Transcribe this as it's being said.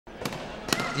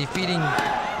defeating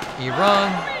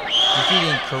Iran,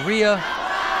 defeating Korea.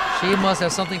 She must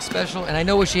have something special, and I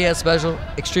know what she has special,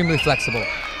 extremely flexible.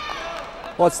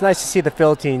 Well, it's nice to see the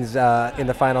Philippines in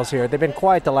the finals here. They've been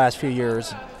quiet the last few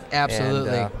years.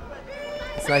 Absolutely. And,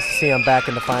 it's nice to see them back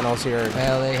in the finals here.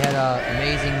 Well, they had an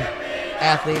amazing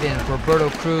athlete in Roberto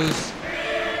Cruz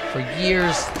for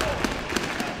years,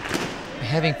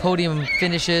 having podium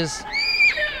finishes.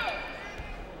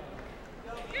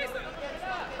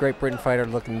 Great Britain fighter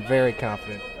looking very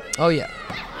confident. Oh, yeah.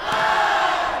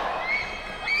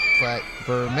 But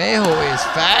Bermejo is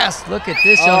fast. Look at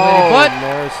this young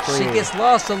lady. But she gets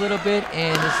lost a little bit,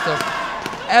 and it's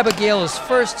Abigail is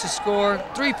first to score.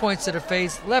 3 points to the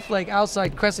face. Left leg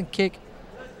outside crescent kick.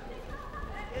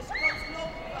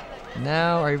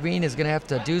 Now Irene is going to have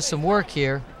to do some work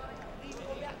here.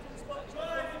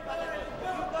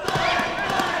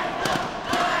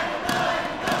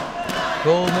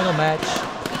 Gold medal match.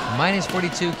 Minus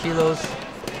 42 kilos.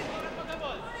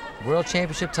 World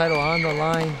Championship title on the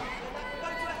line.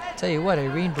 Tell you what,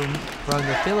 Irene from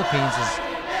the Philippines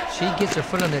she gets her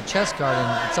foot on the chest guard,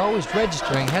 and it's always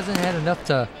registering. Hasn't had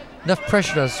enough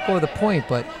pressure to score the point,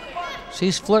 but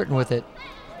she's flirting with it.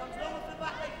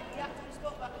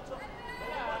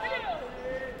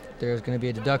 There's going to be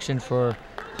a deduction for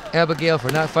Abigail for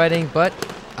not fighting, but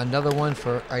another one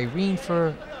for Irene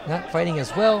for not fighting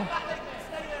as well.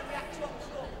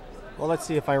 Well, let's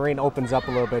see if Irene opens up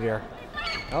a little bit here.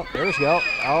 Oh, there we go.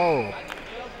 Oh.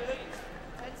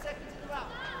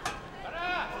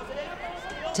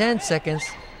 10 seconds.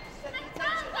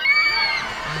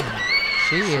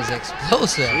 She is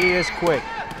explosive. She is quick.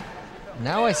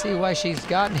 Now I see why she's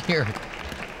gotten here.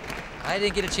 I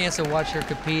didn't get a chance to watch her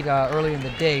compete early in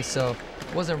the day, so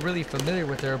wasn't really familiar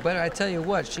with her. But I tell you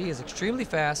what, she is extremely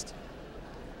fast,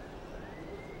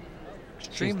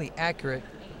 extremely accurate.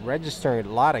 Registering a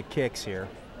lot of kicks here.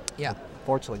 Yeah.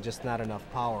 Fortunately, just not enough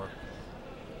power.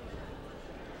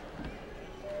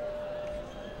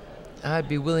 I'd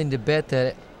be willing to bet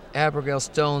that Abigail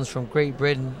Stones from Great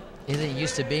Britain isn't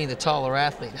used to being the taller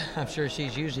athlete. I'm sure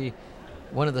she's usually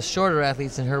one of the shorter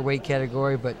athletes in her weight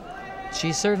category, but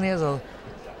she certainly has a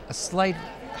slight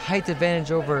height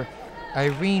advantage over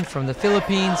Irene from the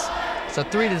Philippines. It's a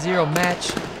 3-0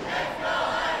 match.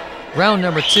 Round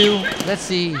number 2. Let's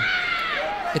see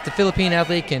if the Philippine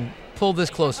athlete can pull this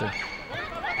closer.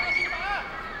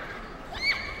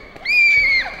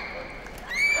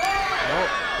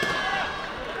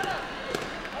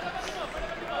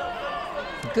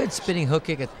 Good spinning hook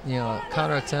kick,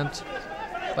 counter attempt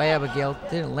by Abigail.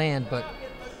 Didn't land, but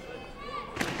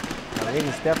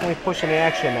Irene's definitely pushing the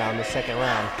action now in the second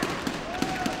round.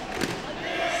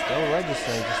 Still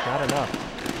registering, just not enough.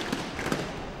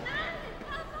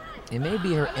 It may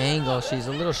be her angle. She's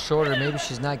a little shorter. Maybe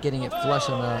she's not getting it flush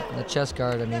on the chest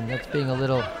guard. I mean, that's being a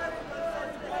little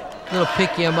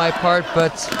picky on my part,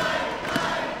 but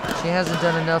she hasn't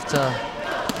done enough to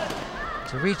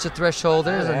reach the threshold.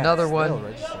 There's another one.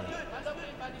 Registering.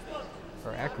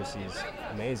 Her accuracy is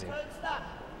amazing.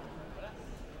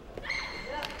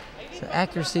 So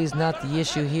accuracy is not the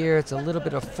issue here. It's a little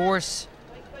bit of force,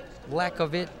 lack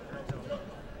of it.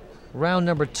 Round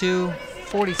number 2,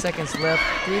 40 seconds left,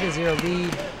 3-0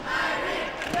 lead.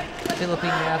 Philippine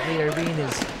athlete Irene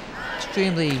is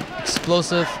extremely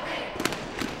explosive,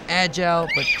 agile,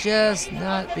 but just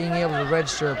not being able to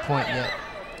register a point yet.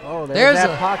 Oh, there's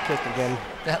that pot kick again.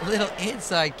 That little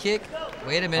inside kick.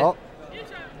 Wait a minute. Oh.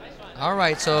 All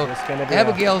right, so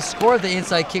Abigail scored the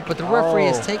inside kick, but the referee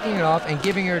is taking it off and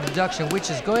giving her a deduction, which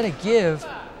is going to give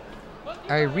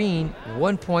Irene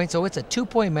 1 point. So it's a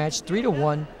 2-point match,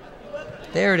 3-1.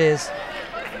 There it is.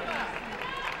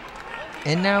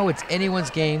 And now it's anyone's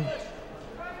game.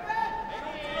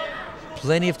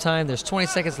 Plenty of time. There's 20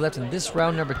 seconds left in this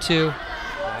round number 2.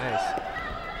 Nice.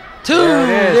 2.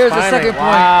 There's the second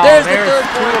wow. point. There's the third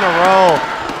point. 2 in a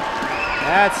row.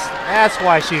 That's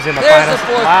why she's in the There's finals. The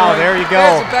fourth wow, point. there you go.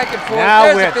 There's the back and forth. Now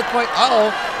there's the 5th point. Uh-oh.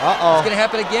 It's going to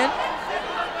happen again?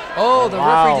 Oh, the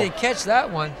referee didn't catch that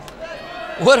one.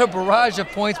 What a barrage of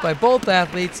points by both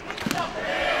athletes.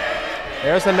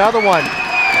 There's another one.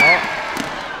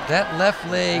 That left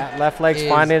leg. That left leg's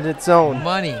finding its own.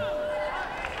 Money.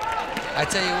 I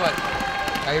tell you what,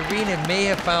 Irene may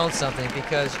have found something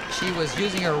because she was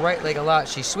using her right leg a lot.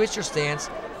 She switched her stance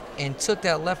and took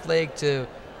that left leg to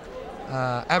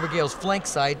Abigail's flank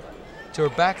side, to her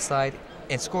back side,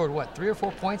 and scored, what, 3 or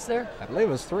 4 points there? I believe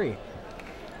it was 3.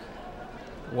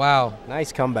 Wow.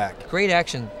 Nice comeback. Great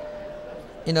action.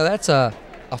 You know, that's a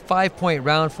 5-point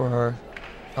round for her.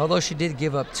 Although she did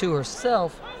give up 2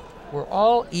 herself, we're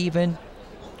all even.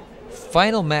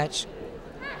 Final match.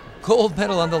 Gold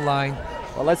medal on the line.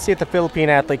 Well, let's see if the Philippine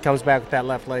athlete comes back with that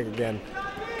left leg again.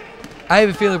 I have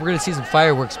a feeling we're going to see some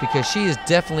fireworks because she is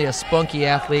definitely a spunky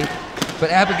athlete. But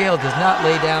Abigail does not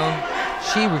lay down.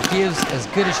 She gives as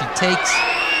good as she takes.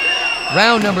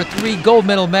 Round number 3, gold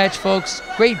medal match, folks.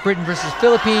 Great Britain versus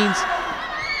Philippines.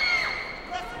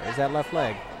 There's that left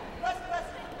leg.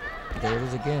 There it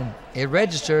is again. It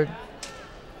registered.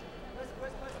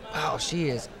 Wow, she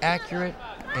is accurate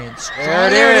and strong.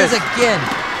 There it is again.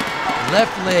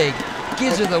 Left leg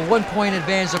gives her the 1-point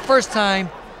advantage. The first time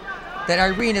that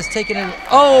Irene has taken it.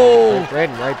 Oh!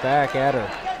 Right back at her.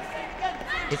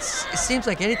 It seems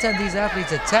like anytime these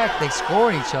athletes attack, they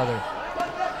score on each other.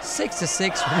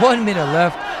 6-6, 1 minute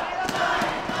left.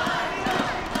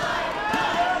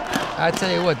 I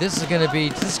tell you what, this is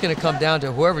going to come down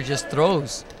to whoever just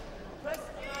throws.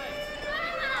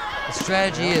 The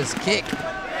strategy is kick.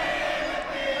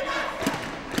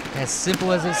 As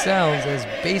simple as it sounds, as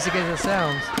basic as it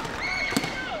sounds.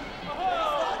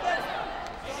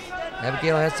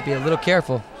 Abigail has to be a little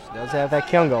careful. She does have that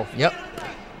kyungo. Yep.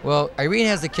 Well, Irene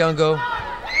has the kyungo.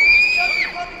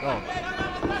 Oh.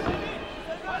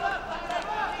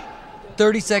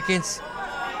 30 seconds,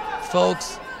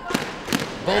 folks.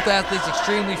 Both athletes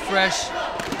extremely fresh.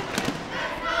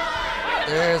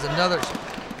 There's another.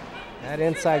 That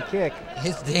inside kick.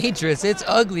 It's dangerous. It's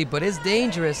ugly, but it's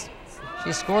dangerous.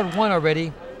 She scored 1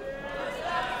 already.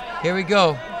 Here we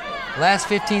go. Last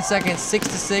 15 seconds,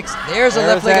 6-6. There's a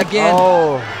left leg again.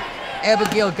 Oh.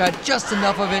 Abigail got just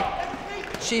enough of it.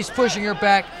 She's pushing her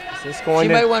back. She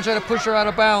might want to try to push her out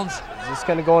of bounds. Is this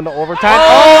going to go into overtime?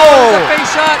 Oh! It's a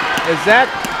face shot. Is that?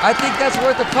 I think that's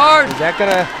worth a card. Is that going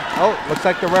to? Oh, looks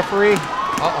like the referee.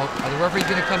 Uh-oh. The referee's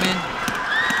going to come in.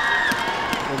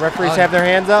 The referees have their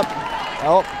hands up.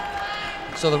 Oh.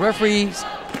 So the referees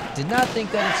did not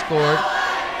think that it scored,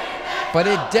 but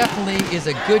it definitely is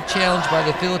a good challenge by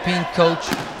the Philippine coach.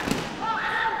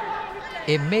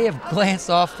 It may have glanced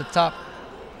off the top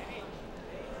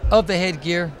of the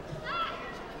headgear.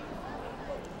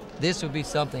 This would be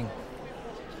something.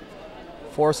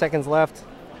 4 seconds left.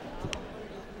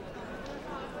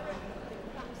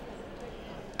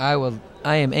 I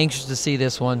am anxious to see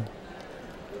this one.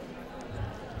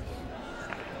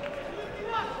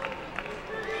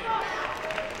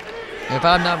 If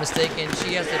I'm not mistaken,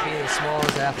 she has to be the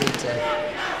smallest athlete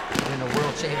to win a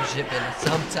world championship in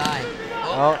some time.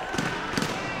 Oh.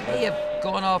 May have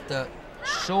gone off the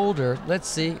shoulder. Let's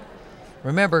see.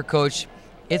 Remember, Coach,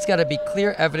 it's got to be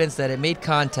clear evidence that it made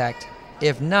contact.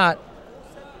 If not,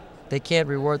 they can't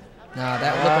reward. Nah,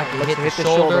 that looked like it hit the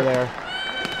shoulder there.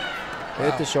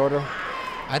 Hit the shoulder.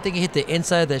 I think it hit the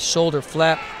inside of the shoulder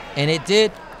flap, and it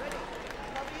did.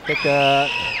 I think the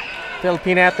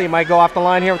Philippine athlete might go off the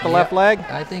line here with the left leg.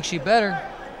 I think she better.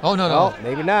 Oh, no. Oh,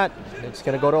 maybe not. It's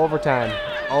going to go to overtime.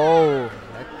 Oh.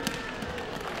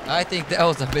 I think that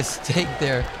was a mistake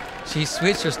there. She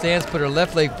switched her stance, put her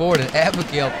left leg forward, and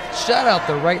Abigail shot out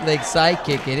the right leg side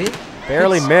kick, and it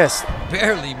barely missed.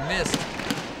 Barely missed.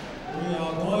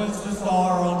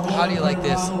 How do you like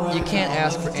this? You can't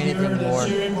ask for anything more.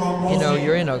 You know,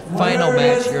 you're in a final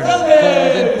match. You're in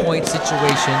a golden point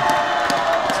situation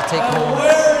to take home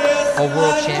a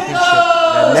world championship.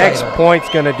 The next point's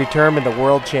going to determine the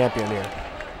world champion here.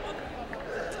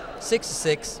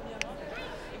 6-6.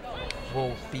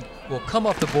 Will come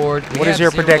off the board. What is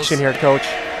your prediction here, Coach?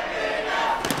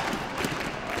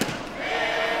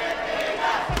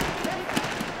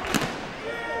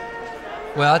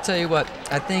 Well, I'll tell you what.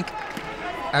 I think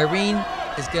Irene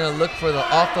is going to look for the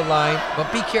off the line,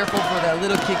 but be careful for that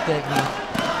little kick that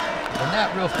we're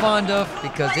not real fond of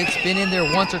because it's been in there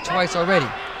once or twice already.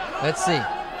 Let's see.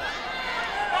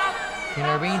 Can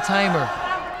Irene time her?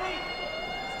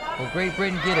 Will Great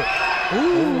Britain get it?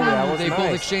 Ooh, they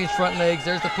both exchanged front legs.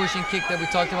 There's the pushing kick that we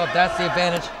talked about. That's the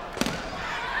advantage.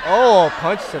 Oh,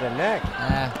 punch to the neck.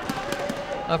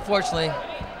 Unfortunately,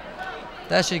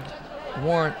 that should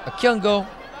warrant a kyungo,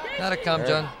 not a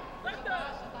kamjun.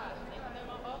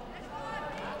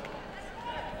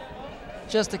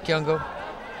 Just a kyungo.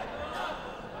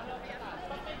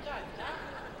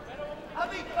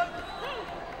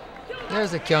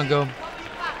 There's a kyungo.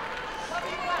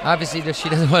 Obviously, she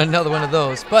doesn't want another one of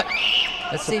those, but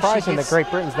let's see if she surprising that Great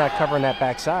Britain's not covering that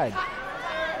backside.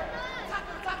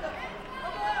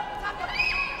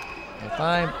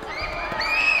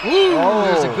 Ooh,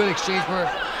 there's a good exchange for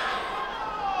her.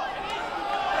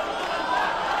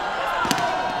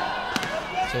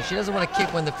 So she doesn't want to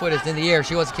kick when the foot is in the air.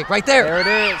 She wants to kick right there. There it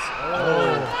is.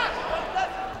 Oh.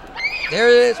 There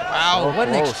it is. Wow, what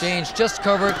an exchange. Just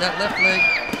covered that left leg.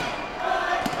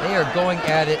 They are going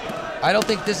at it. I don't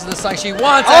think this is the side she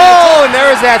wants. Oh, and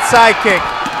there's that side kick.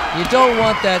 You don't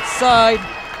want that side.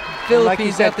 And like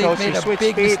you Philippines said, athlete Coach, made she a switched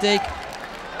big speed. mistake.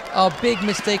 A big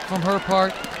mistake from her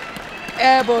part.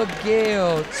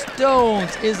 Abigail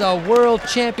Stones is a world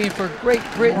champion for Great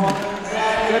Britain,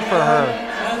 Good for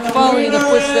her. following in the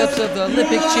footsteps of the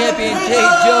Olympic champion Jay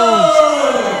Jones.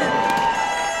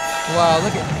 Wow,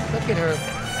 look at her.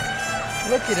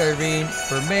 Look at Irene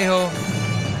Bermejo.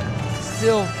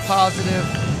 Still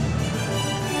positive.